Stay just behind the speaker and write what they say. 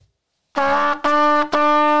Dun,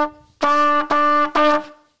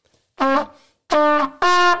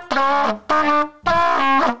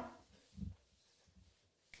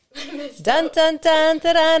 dun, dun, dun,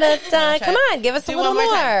 dun, dun, dun. Come on, give us a little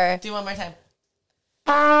more. Do one more time.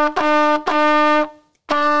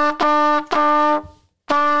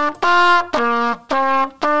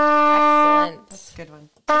 Excellent. That's a good one.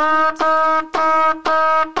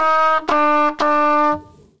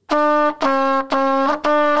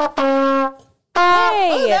 Hey.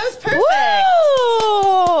 Oh, that was perfect.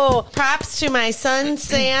 Woo! Props to my son,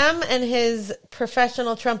 Sam, and his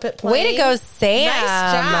professional trumpet playing. Way to go, Sam.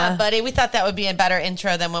 Nice job, buddy. We thought that would be a better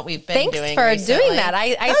intro than what we've been doing. Thanks for recently. doing that.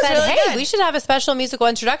 I said, really hey, good. we should have a special musical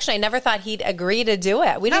introduction. I never thought he'd agree to do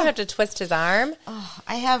it. We didn't have to twist his arm. Oh,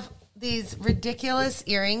 I have these ridiculous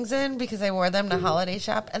earrings in because I wore them to holiday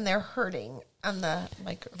shop, and they're hurting on the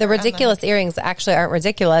microphone. The ridiculous earrings actually aren't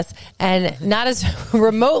ridiculous, and not as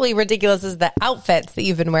remotely ridiculous as the outfits that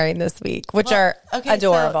you've been wearing this week, which are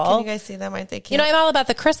adorable. So can you guys see them? Aren't they cute? You know, I'm all about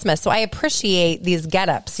the Christmas, so I appreciate these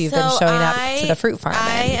get-ups you've been showing up to the fruit farm.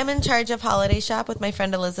 I am in charge of holiday shop with my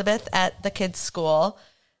friend Elizabeth at the kids' school.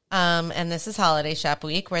 And this is holiday shop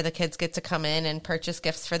week where the kids get to come in and purchase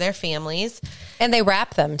gifts for their families. And they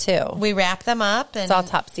wrap them, too. We wrap them up. And it's all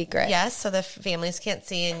top secret. Yes, so the families can't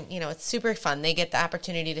see. And, you know, it's super fun. They get the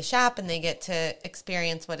opportunity to shop and they get to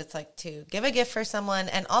experience what it's like to give a gift for someone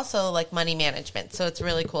and also, like, money management. So it's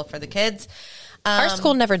really cool for the kids. Our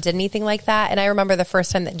school never did anything like that, and I remember the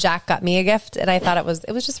first time that Jack got me a gift, and I thought it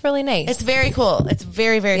was just really nice. It's very cool. It's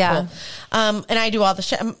very, very cool. And I do all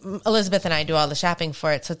the Elizabeth and I do all the shopping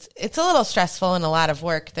for it, so it's a little stressful and a lot of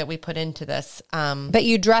work that we put into this. But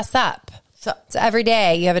you dress up, so every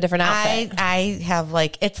day you have a different outfit. I have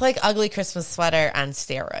it's like ugly Christmas sweater on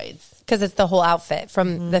steroids because it's the whole outfit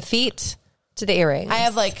from the feet to the earrings. I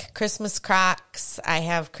have Christmas Crocs. I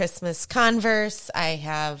have Christmas Converse. I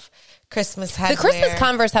have Christmas headwear. The Christmas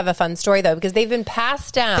Converse have a fun story, though, because they've been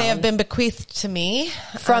passed down. They have been bequeathed to me.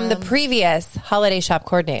 From the previous holiday shop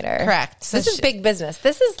coordinator. Correct. So this is big business.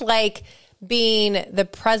 This is like being the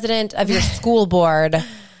president of your school board.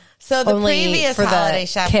 So the previous holiday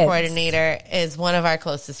shop kids. Coordinator is one of our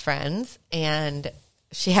closest friends, and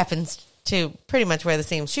she happens to pretty much wear the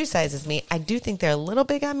same shoe size as me. I do think they're a little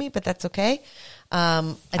big on me, but that's okay.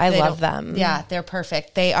 I love them. Yeah, they're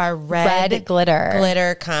perfect. They are red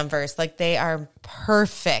glitter Converse. They are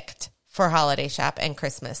perfect for holiday shop and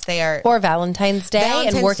Christmas. They are for Valentine's Day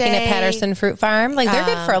and working at Patterson Fruit Farm. They're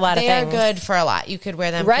good for a lot of things. They are good for a lot. You could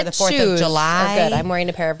wear them red for the 4th of July. Are good. I'm wearing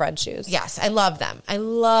a pair of red shoes. Yes, I love them. I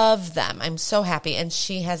love them. I'm so happy. And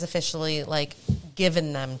she has officially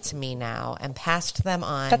given them to me now and passed them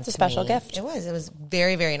on. That's a special gift. It was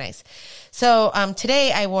very, very nice. So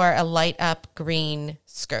today I wore a light up green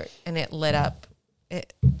skirt and it lit up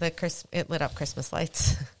Christmas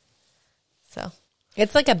lights. So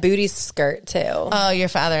it's like a booty skirt too. Oh, your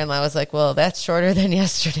father-in-law was like, well, that's shorter than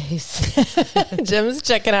yesterday's. Jim's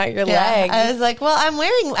checking out your legs. I was like, well,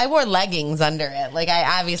 I wore leggings under it.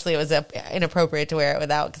 Obviously it was inappropriate to wear it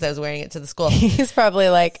without because I was wearing it to the school. He's probably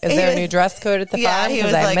like, is there a new dress code at the farm? He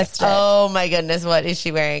was I missed it. Oh my goodness, what is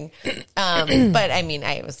she wearing? But I mean,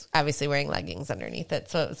 I was obviously wearing leggings underneath it,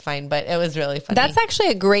 so it was fine, but it was really funny. That's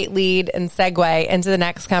actually a great lead and segue into the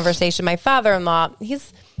next conversation. My father-in-law,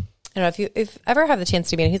 I don't know if you ever have the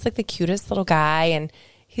chance to meet him. He's like the cutest little guy, and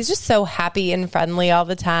he's just so happy and friendly all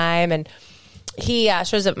the time. And he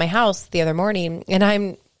shows up at my house the other morning, and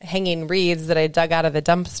I'm hanging wreaths that I dug out of the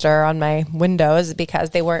dumpster on my windows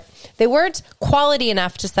because they weren't quality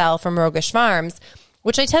enough to sell from Rogish Farms,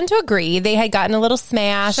 which I tend to agree. They had gotten a little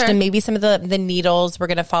smashed, and maybe some of the needles were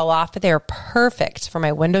going to fall off, but they were perfect for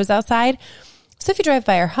my windows outside. So if you drive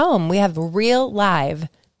by our home, we have real live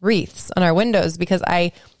wreaths on our windows because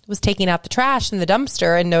I was taking out the trash in the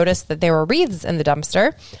dumpster and noticed that there were wreaths in the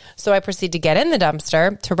dumpster. So I proceed to get in the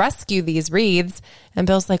dumpster to rescue these wreaths. And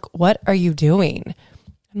Bill's like, what are you doing?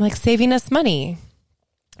 I'm like, saving us money.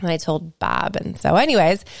 And I told Bob. And so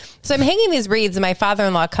anyways, so I'm hanging these wreaths and my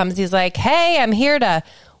father-in-law comes. He's like, hey, I'm here to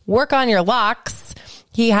work on your locks.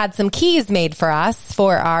 He had some keys made for us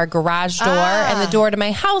for our garage door and the door to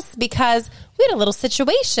my house because we had a little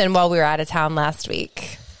situation while we were out of town last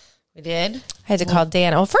week. We did? I had to call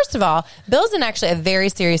Dan. Well, first of all, Bill's in actually a very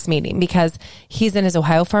serious meeting because he's in his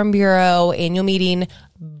Ohio Farm Bureau annual meeting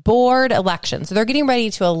board election. So they're getting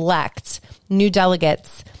ready to elect new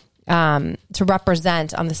delegates to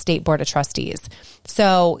represent on the state board of trustees.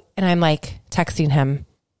 So, and I'm texting him.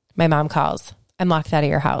 My mom calls. I'm locked out of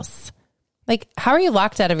your house. How are you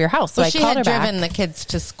locked out of your house? So well, I she called had her back. driven the kids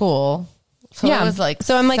to school. So it was like,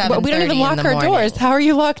 so I'm like, well, we don't even lock our doors. How are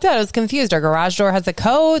you locked out? I was confused. Our garage door has a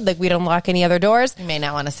code. Like, we don't lock any other doors. You may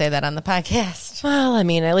not want to say that on the podcast. Well, I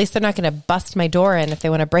mean, at least they're not going to bust my door in if they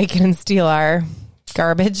want to break in and steal our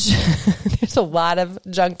garbage. There's a lot of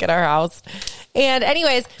junk in our house. And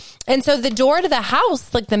anyways, and so the door to the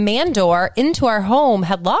house, like the man door into our home,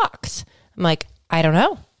 had locked. I'm like, I don't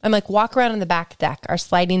know. I'm like, walk around on the back deck. Our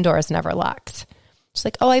sliding door is never locked. She's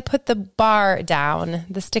like, oh, I put the bar down.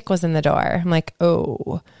 The stick was in the door. I'm like,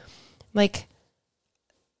 oh. I'm like,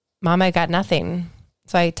 Mom, I got nothing.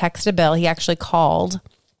 So I texted Bill. He actually called,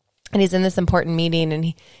 and he's in this important meeting,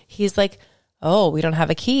 and he's like, oh, we don't have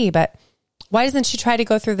a key, but why doesn't she try to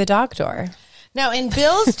go through the dog door? Now, in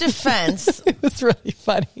Bill's defense, it was really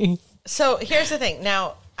funny. So here's the thing.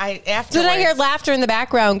 Now, afterwards, did I hear laughter in the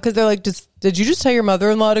background because they're like, did you just tell your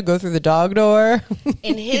mother-in-law to go through the dog door?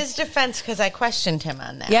 In his defense, because I questioned him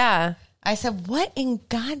on that. Yeah. I said, what in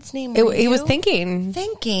God's name were He you was thinking,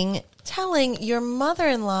 telling your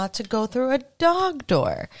mother-in-law to go through a dog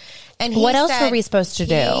door? And what else were we supposed to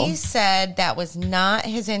do? He said that was not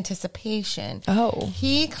his anticipation. Oh.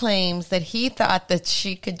 He claims that he thought that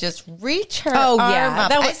she could just reach her arm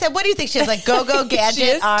up. I said, what do you think? She has like go-go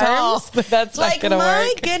gadget arms? Tall, but that's like, not going to work.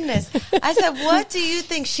 My goodness. I said, what do you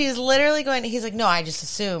think? She's literally going, he's like, no, I just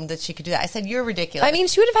assumed that she could do that. I said, you're ridiculous. I mean,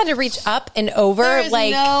 she would have had to reach up and over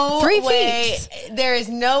like 3 feet. There is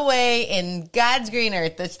no way in God's green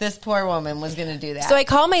earth that this poor woman was going to do that. So I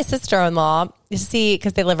called my sister-in-law to see,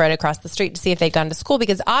 because they live right across the street, to see if they'd gone to school,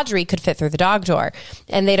 because Audrey could fit through the dog door,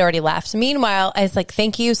 and they'd already left. Meanwhile, I was like,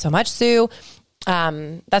 thank you so much, Sue.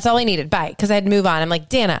 That's all I needed. Bye. Because I had to move on. I'm like,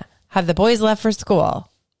 Dana, have the boys left for school?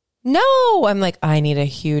 No. I'm like, I need a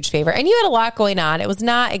huge favor. And you had a lot going on. It was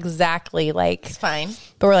not exactly like... It's fine.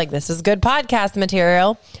 But we're like, this is good podcast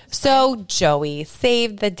material. So Joey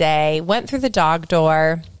saved the day, went through the dog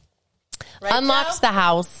door, unlocked the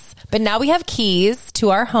house. But now we have keys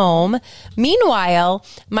to our home. Meanwhile,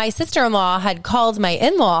 my sister-in-law had called my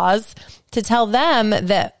in-laws to tell them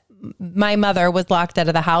that my mother was locked out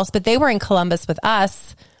of the house, but they were in Columbus with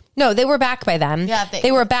us. No, they were back by then. Yeah,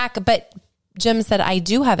 they were back, but Jim said, I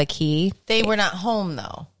do have a key. They were not home,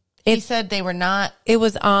 though. He said they were not. It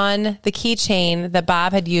was on the keychain that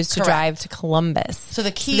Bob had used to drive to Columbus. So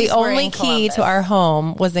the only key to our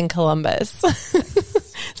home was in Columbus.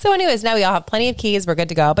 So anyways, now we all have plenty of keys. We're good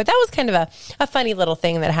to go. But that was kind of a funny little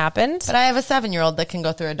thing that happened. But I have a 7-year-old that can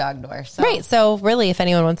go through a dog door. So. Right. So really, if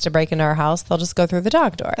anyone wants to break into our house, they'll just go through the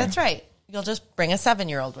dog door. That's right. You'll just bring a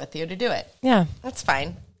 7-year-old with you to do it. Yeah. That's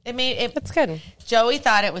fine. That's good. Joey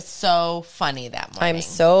thought it was so funny that morning. I'm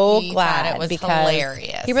so glad it was because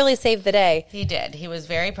hilarious. He really saved the day. He did. He was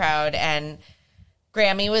very proud, and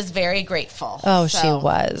Grammy was very grateful. Oh, she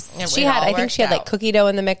was. I think she had like cookie dough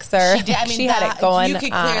in the mixer. She did. I mean, she had it going. You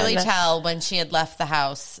could clearly tell when she had left the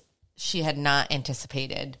house, she had not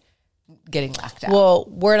anticipated getting locked out. Well,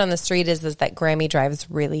 word on the street is that Grammy drives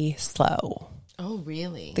really slow. Oh,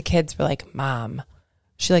 really? The kids were like, Mom,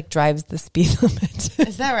 she like drives the speed limit.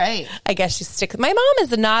 Is that right? I guess she sticks. My mom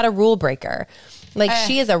is not a rule breaker. Like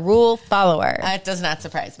she is a rule follower. That does not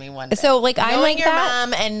surprise me one bit. So like I'm knowing like your that.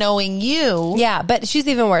 mom and knowing you. Yeah, but she's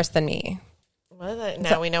even worse than me. Well,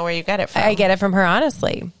 now we know where you get it from. I get it from her,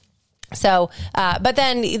 honestly. So, but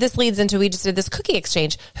then this leads into, we just did this cookie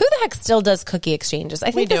exchange. Who the heck still does cookie exchanges?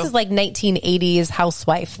 I think this is like 1980s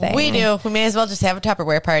housewife thing. We do. We may as well just have a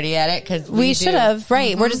Tupperware party at it because we should have.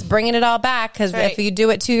 Right. Mm-hmm. We're just bringing it all back because if you do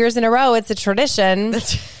it 2 years in a row, it's a tradition.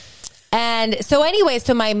 And so anyway,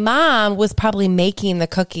 so my mom was probably making the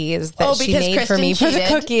cookies that she made Kristen for me for the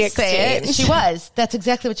cookie exchange. She was. That's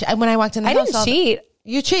exactly what when I walked in the house. I didn't cheat.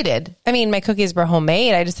 You cheated. I mean, my cookies were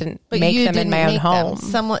homemade. I just didn't make them in my own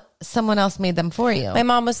home. Someone else made them for you. My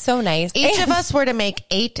mom was so nice. Each of us were to make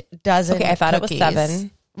 8 dozen cookies. Okay, I thought it was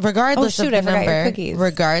 7. Regardless of the I forgot your number, cookies.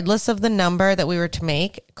 regardless of the number that we were to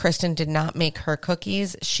make, Kristen did not make her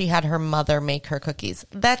cookies. She had her mother make her cookies.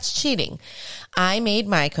 That's cheating. I made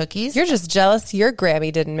my cookies. You're just jealous your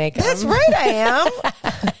Grammy didn't make them. That's right, I am.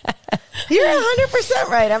 You're 100%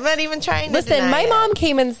 right. I'm not even trying to Listen, my mom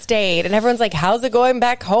came and stayed, and everyone's like, how's it going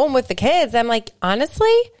back home with the kids? I'm like,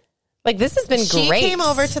 honestly, like, this has been great. She came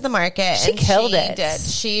over to the market. She killed it. Did.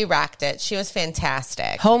 She rocked it. She was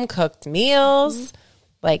fantastic. Home cooked meals,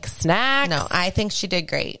 like snacks. No, I think she did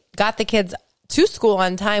great. Got the kids to school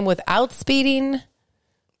on time without speeding.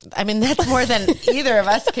 I mean, that's more than either of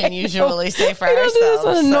us can usually say for ourselves. I do this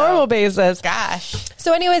on a normal basis. Gosh.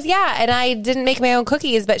 So anyways, yeah, and I didn't make my own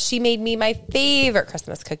cookies, but she made me my favorite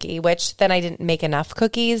Christmas cookie, which then I didn't make enough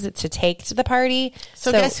cookies to take to the party.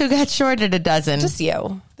 So guess who got shorted a dozen? Just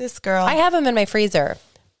you. This girl. I have them in my freezer.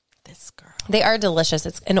 This girl. They are delicious.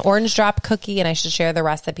 It's an orange drop cookie, and I should share the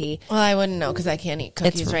recipe. Well, I wouldn't know because I can't eat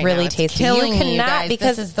cookies It's right really now. It's tasty. killing You me, you cannot guys.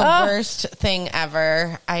 because- this is the worst thing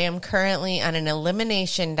ever. I am currently on an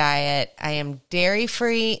elimination diet. I am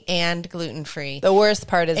dairy-free and gluten-free. The worst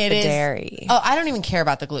part is It the is- dairy. Oh, I don't even care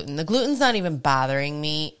about the gluten. The gluten's not even bothering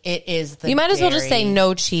me. It is the You might as well just say dairy.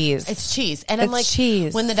 no cheese. It's cheese. And I'm It's like,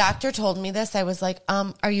 cheese. when the doctor told me this, I was like,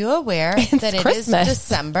 are you aware that it Christmas. is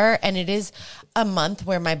December and it is a month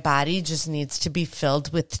where my body just needs to be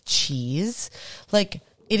filled with cheese? Like,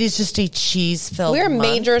 it is just a cheese-filled We're month.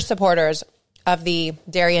 major supporters of the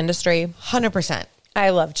dairy industry. 100%.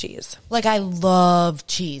 I love cheese. Like, I love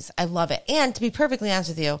cheese. I love it. And to be perfectly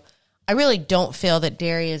honest with you, I really don't feel that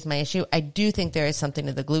dairy is my issue. I do think there is something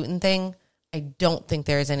to the gluten thing. I don't think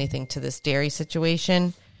there is anything to this dairy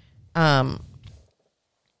situation.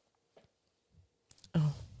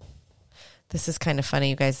 This is kind of funny,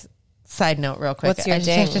 you guys. Side note real quick. What's your I just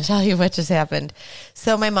have ding? to tell you what just happened.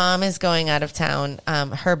 So my mom is going out of town.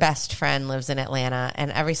 Her best friend lives in Atlanta,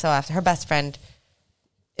 and every so often, her best friend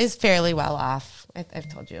is fairly well off. I've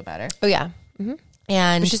told you about her. Oh, yeah.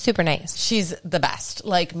 And She's super nice. she's the best.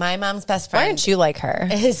 Like, my mom's best Why friend aren't you like her?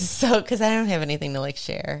 is so, because I don't have anything to like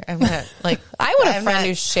share. I'm not like, I want a I'm friend not-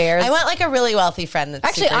 who shares. I want like a really wealthy friend that's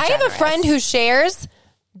Actually, super I have a generous. friend who shares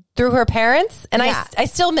through her parents, and Yeah. I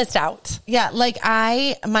still missed out. Yeah, like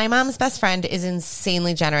my mom's best friend is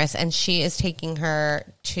insanely generous, and she is taking her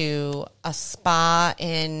to a spa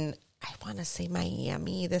in, I want to say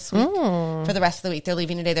Miami this week for the rest of the week. They're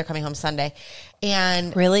leaving today. They're coming home Sunday.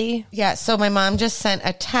 And Really? yeah, so my mom just sent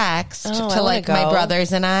a text I to wanna like my go.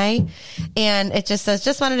 brothers and I, and it just says,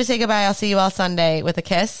 just wanted to say goodbye. I'll see you all Sunday with a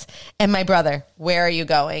kiss. And my brother, where are you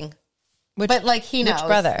going? But like he knows.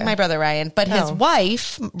 brother? My brother Ryan. But his Oh.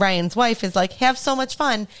 wife, Ryan's wife, is like, have so much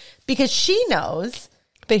fun because she knows.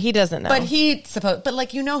 But he doesn't know. But but like,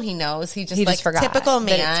 he knows. He just like forgot typical that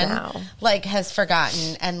it's man, now. like has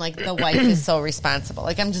forgotten, and like the wife is so responsible.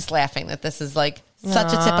 Like, I'm just laughing that this is like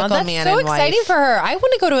such a typical that's man so and wife. exciting for her. I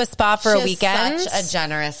want to go to a spa for a She is weekend. Such a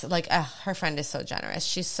generous, like her friend is so generous.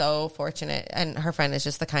 She's so fortunate, and her friend is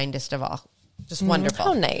just the kindest of all. Just wonderful.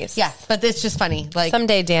 how nice. Yeah, but it's just funny. Like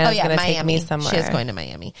Someday Dana's gonna take Miami. me somewhere. She is going to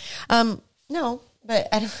Miami. No, but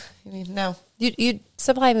I don't. I mean, no. You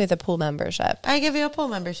supply me with a pool membership. I give you a pool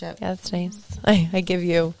membership. Yeah, that's nice. I give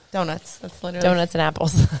you Donuts. That's literally donuts and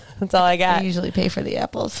apples. That's all I I got. usually pay for the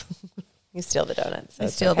apples. You steal the donuts. so I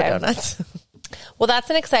it's steal okay. the donuts. Well, that's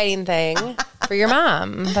an exciting thing for your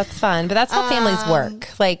mom. That's fun. But that's how families work.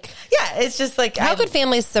 Like, Yeah, it's just like how could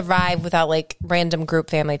families survive without like random group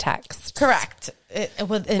family text? correct. It's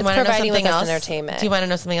providing with us entertainment. Do you want to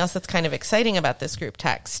know something else that's kind of exciting about this group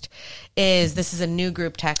text? This is a new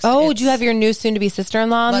group text. Oh, It's- do you have your new soon-to-be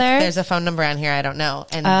sister-in-law on Look, there? there's a phone number on here. I don't know.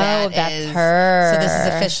 And that's her. So this is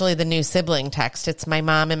officially the new sibling text. It's my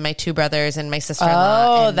mom and my two brothers and my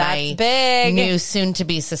sister-in-law. Oh, and that's my big. New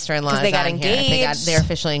soon-to-be sister-in-law. 'Cause they is got on here. engaged. They're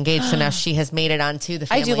officially engaged. So now she has made it onto the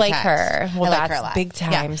I family do like text. her. Well, I like her that's a lot. big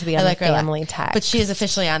time to be on I like the her a lot. family text. But she is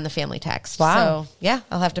officially on the family text. Wow. So yeah,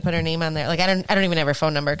 I'll have to put her name on there. Like I don't even have her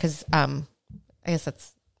phone number because I guess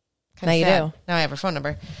that's kind Now of you sad. do. Now I have her phone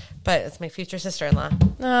number, but it's my future sister-in-law.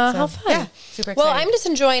 Oh, So, how fun. Yeah, super exciting. Well, I'm just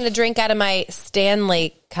enjoying a drink out of my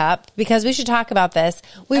Stanley cup because we should talk about this.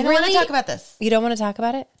 We I don't really want to talk about this. You don't want to talk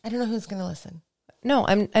about it? I don't know who's going to listen. No,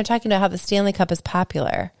 I'm talking about how the Stanley Cup is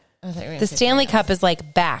popular. I thought you were gonna The say Stanley something Cup is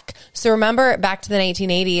like back. So remember back to the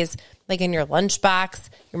 1980s, like in your lunchbox,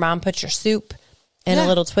 your mom puts your soup in a Yeah.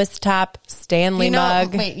 little twist top Stanley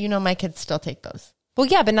mug. Wait, my kids still take those. Well,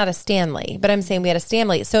 yeah, but not a Stanley. But I'm saying we had a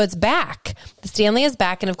Stanley. So it's back. The Stanley is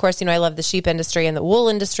back. And of course, I love the sheep industry and the wool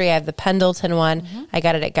industry. I have the Pendleton one. Mm-hmm. I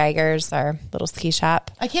got it at Geiger's, our little ski shop.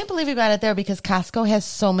 I can't believe you got it there because Costco has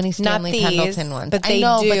so many Stanley these, Pendleton ones. but I they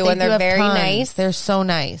know, do, but they and they're have very tons. nice. They're so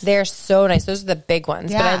nice. They're so nice. Those are the big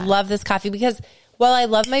ones. But I Yeah. love this coffee because while I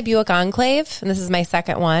love my Buick Enclave, and this is my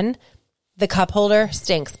second one, the cup holder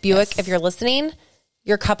stinks. Buick, Yes. if you're listening,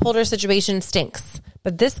 your cup holder situation stinks.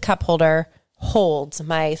 But this cup holder holds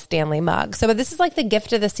my Stanley mug. So but this is like the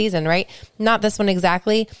gift of the season, right? Not this one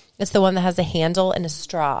exactly. It's the one that has a handle and a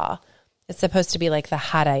straw. It's supposed to be like the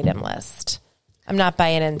hot item list. I'm not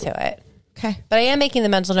buying into it. Okay. But I am making the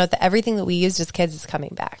mental note that everything that we used as kids is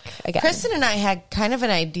coming back again. Kristen and I had kind of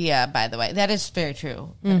an idea, by the way. That is very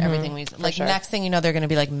true. That everything we like sure. next thing you know, they're going to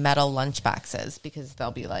be like metal lunch boxes because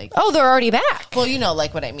they'll be like, Oh, they're already back. well, you know,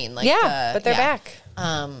 like what I mean. Like Yeah, but they're back.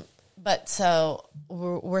 But so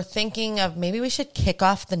we're thinking of maybe we should kick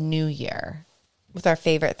off the new year. With our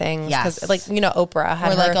favorite things. Yes. Because, like, Oprah had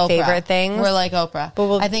We're her like Oprah. favorite things. We're like Oprah.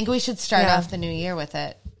 But I think we should start yeah. off the new year with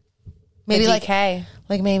it. maybe Maybe like DK.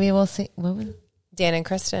 maybe we'll see. What was Dan and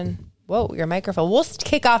Kristen. Whoa, your microphone. We'll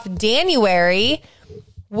kick off January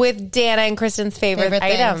with Dana and Kristen's favorite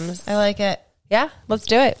items. Things. I like it. Yeah, let's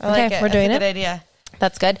do it. I like it. We're doing That's a good it. idea.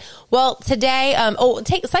 That's good. Well, today,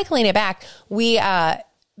 cycling it back,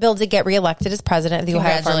 Bill did get reelected as president of the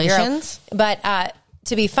Ohio Farm Bureau. Congratulations. But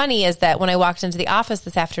to be funny is that when I walked into the office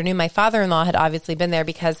this afternoon, my father-in-law had obviously been there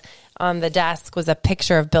because on the desk was a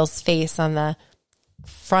picture of Bill's face on the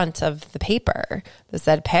front of the paper that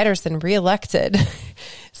said Patterson reelected.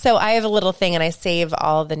 So I have a little thing and I save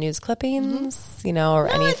all the news clippings, or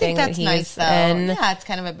anything I think that's that he's nice, though. in. Yeah, it's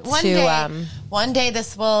kind of one day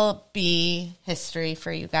this will be history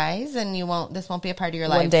for you guys, and this won't be a part of your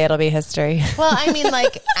life. One day it'll be history. Well, I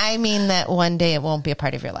mean that one day it won't be a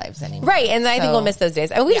part of your lives anymore. Right, and I think we'll miss those days.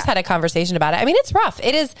 And we just had a conversation about it. I mean, it's rough.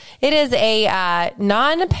 It is a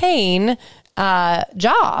non-pain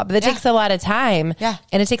job that takes a lot of time. Yeah.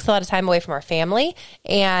 And it takes a lot of time away from our family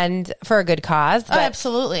and for a good cause. But,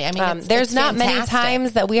 absolutely. I mean, there's not many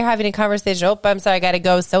times that we're having a conversation. Oh, I'm sorry, I got to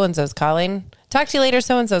go. So-and-so's calling. Talk to you later.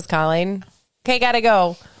 So-and-so's calling. Okay, got to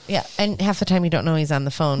go. Yeah, and half the time you don't know he's on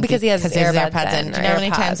the phone because he has his AirPods in. Do you know how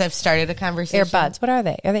many times I've started a conversation? Earbuds. What are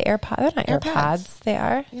they? Are they AirPods? They're not AirPods. They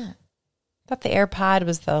are? Yeah. I thought the AirPod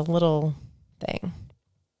was the little thing.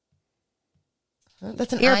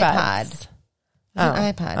 That's an Earbuds. iPod.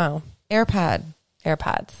 An iPod. Oh.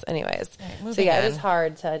 AirPods. Anyways. Right, so it is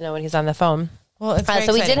hard to know when he's on the phone. Well, it's very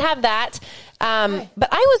so we exciting. did have that. But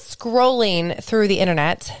I was scrolling through the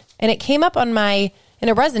internet and it came up and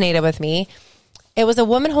it resonated with me. It was a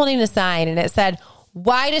woman holding a sign and it said,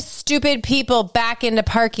 "Why do stupid people back into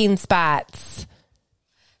parking spots?"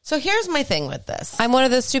 So here's my thing with this. I'm one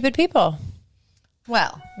of those stupid people.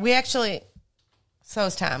 Well, so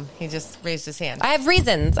is Tom. He just raised his hand. I have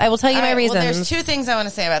reasons. I will tell you my reasons. Well, there's two things I want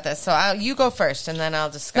to say about this. So you go first, and then I'll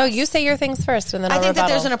discuss. No, you say your things first, and then I'll I think that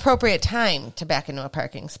rebuttal. there's an appropriate time to back into a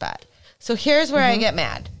parking spot. So here's where I get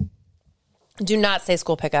mad. Do not say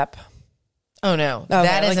school pickup. Oh no, Okay,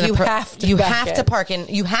 that is you have to. You back have in. to park in.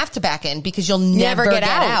 You have to back in because you'll never get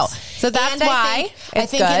out. So that's why I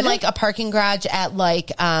think in like a parking garage at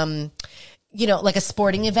like like a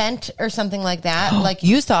sporting event or something like that. Like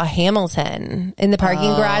you saw Hamilton in the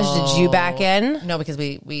parking garage. Did you back in? No, because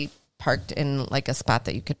we parked in like a spot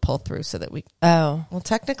that you could pull through so that we. Oh, well,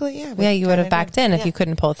 technically, yeah. Yeah, you would have backed in if you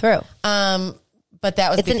couldn't pull through. But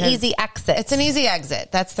that was an easy exit. It's an easy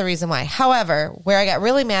exit. That's the reason why. However, where I got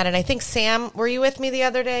really mad, and I think Sam, were you with me the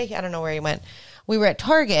other day? I don't know where you went. We were at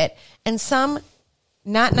Target, and some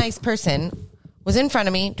not nice person was in front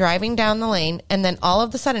of me driving down the lane, and then all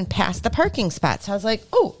of a sudden passed the parking spot. So I was like,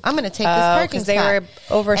 "Oh, I'm going to take this parking spot." They were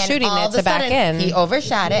overshooting it to back in. He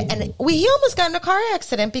overshot it, and he almost got in a car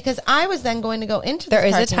accident because I was then going to go into. There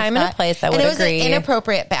is a time and a place. I would agree. And it was an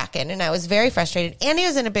inappropriate back in, and I was very frustrated. And he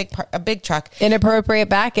was in a big truck. Inappropriate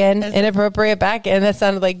back in. Inappropriate back in. That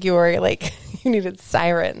sounded like you were like you needed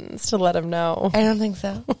sirens to let him know. I don't think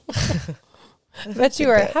so. I bet you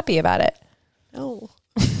were happy about it. No.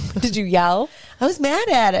 Did you yell? I was mad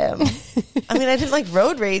at him. I mean, I didn't like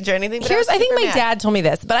road rage or anything. But I think my dad told me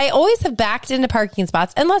this, but I always have backed into parking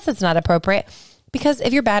spots unless it's not appropriate. Because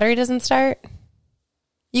if your battery doesn't start,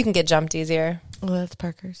 you can get jumped easier. Well, that's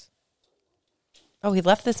Parker's. Oh, he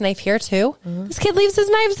left this knife here too? Mm-hmm. This kid leaves his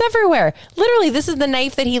knives everywhere. Literally, this is the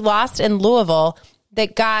knife that he lost in Louisville he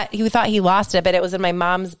thought he lost it, but it was in my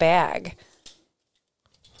mom's bag.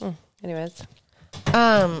 Anyways.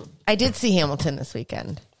 I did see Hamilton this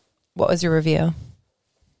weekend. What was your review?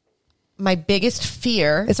 My biggest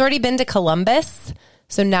fear. It's already been to Columbus,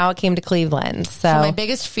 so now it came to Cleveland. So my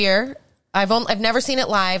biggest fear. I've never seen it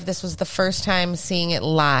live. This was the first time seeing it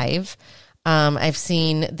live. I've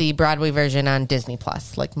seen the Broadway version on Disney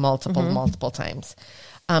Plus, like multiple times.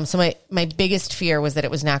 So my biggest fear was that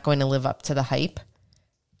it was not going to live up to the hype.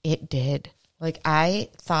 It did. Like, I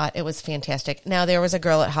thought it was fantastic. Now, there was a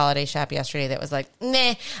girl at Holiday Shop yesterday that was like,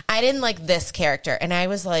 "Nah, I didn't like this character." And I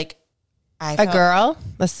was like, a girl?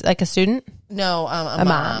 Like a student? No, a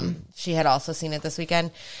mom. She had also seen it this weekend.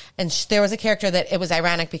 And there was a character that it was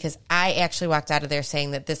ironic because I actually walked out of there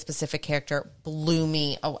saying that this specific character blew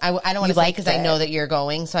me. I don't want to say because I know that you're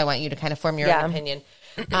going, so I want you to kind of form your own opinion.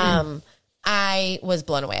 I was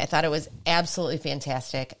blown away. I thought it was absolutely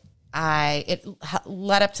fantastic. It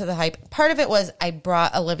led up to the hype. Part of it was I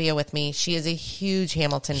brought Olivia with me. She is a huge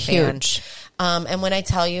Hamilton fan. And when I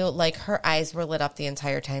tell you, like, her eyes were lit up the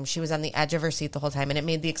entire time. She was on the edge of her seat the whole time, and it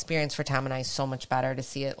made the experience for Tom and I so much better to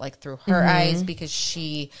see it like through her eyes because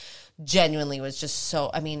she genuinely was just so.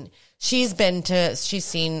 I mean, she's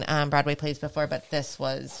seen Broadway plays before, but this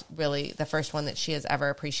was really the first one that she has ever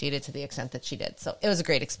appreciated to the extent that she did. So it was a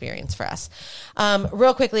great experience for us.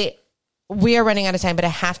 Real quickly. we are running out of time, but I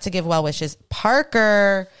have to give well wishes.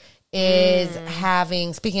 Parker is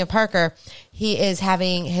having, speaking of Parker, he is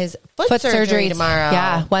having his foot surgery tomorrow.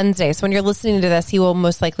 Yeah, Wednesday. So when you're listening to this, he will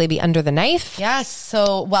most likely be under the knife. Yes.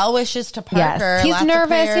 So well wishes to Parker. Yes. He's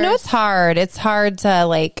nervous. You know, it's hard. It's hard to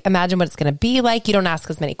like imagine what it's going to be like. You don't ask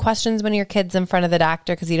as many questions when your kid's in front of the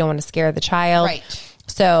doctor because you don't want to scare the child. Right.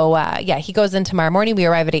 So yeah, he goes in tomorrow morning. We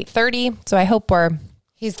arrive at 8:30. So I hope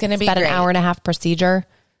he's going to be about great. an hour and a half procedure.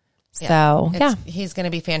 So yeah, he's going to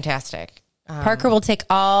be fantastic. Parker will take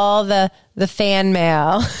all the fan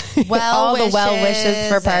mail, all the well wishes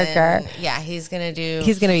for Parker. He's going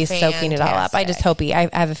to be soaking it all up. I just hope I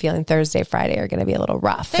have a feeling Thursday, Friday are going to be a little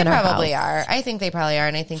rough. They probably are. I think they probably are.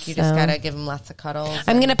 And I think you just got to give him lots of cuddles.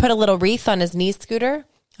 I'm going to put a little wreath on his knee scooter,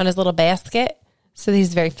 on his little basket. So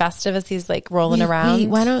he's very festive as he's like rolling around.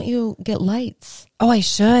 Why don't you get lights? Oh, I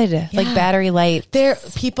should. Like battery lights. There,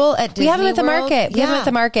 people at Disney We have them at the World, market. We have them at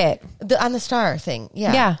the market. On the star thing.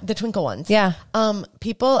 Yeah. Yeah. The twinkle ones. Yeah.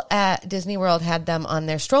 People at Disney World had them on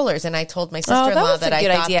their strollers. And I told my sister-in-law that I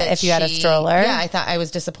thought that if you had a stroller. Yeah, I thought I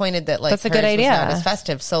was disappointed that like that's a good idea. Was not as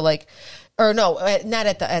festive. So like, or no, not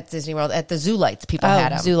at Disney World, at the zoo lights, people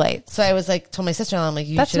had them. Zoo lights. So I was like, told my sister-in-law, I'm like,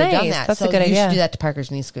 you that's should have nice. done that. That's so a good idea. You should do that to Parker's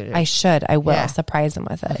knee scooter. I should. I will. Surprise him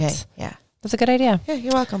with it. Okay. Yeah. That's a good idea. Yeah,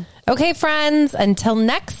 you're welcome. Okay, friends. Until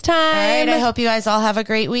next time. All right. I hope you guys all have a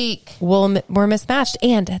great week. We're mismatched,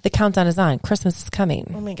 and the countdown is on. Christmas is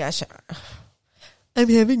coming. Oh my gosh. I'm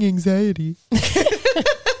having anxiety.